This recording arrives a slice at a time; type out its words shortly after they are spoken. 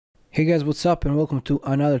Hey guys, what's up and welcome to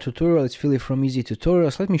another tutorial. It's Philip from Easy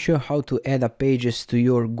Tutorials. Let me show you how to add up pages to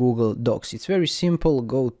your Google Docs. It's very simple.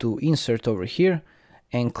 Go to Insert over here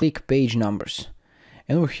and click Page Numbers.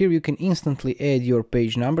 And over here you can instantly add your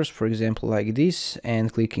page numbers, for example like this,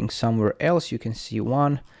 and clicking somewhere else you can see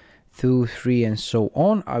 1, 2, 3 and so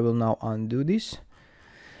on. I will now undo this.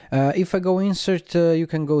 If I go Insert, you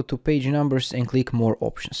can go to Page Numbers and click More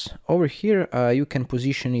Options. Over here you can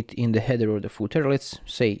position it in the header or the footer. Let's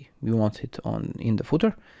say we want it in the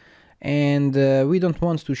footer, and we don't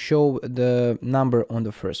want to show the number on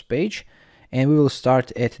the first page, and we will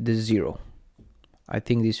start at the 0. I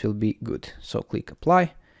think this will be good. So click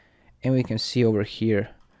Apply, and we can see over here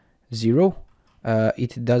 0.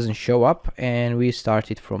 It doesn't show up, and we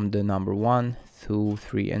started from the number 1, 2,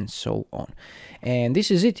 3 and so on. And this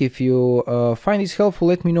is it. If you find this helpful,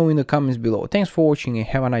 let me know in the comments below. Thanks for watching and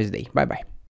have a nice day. Bye bye.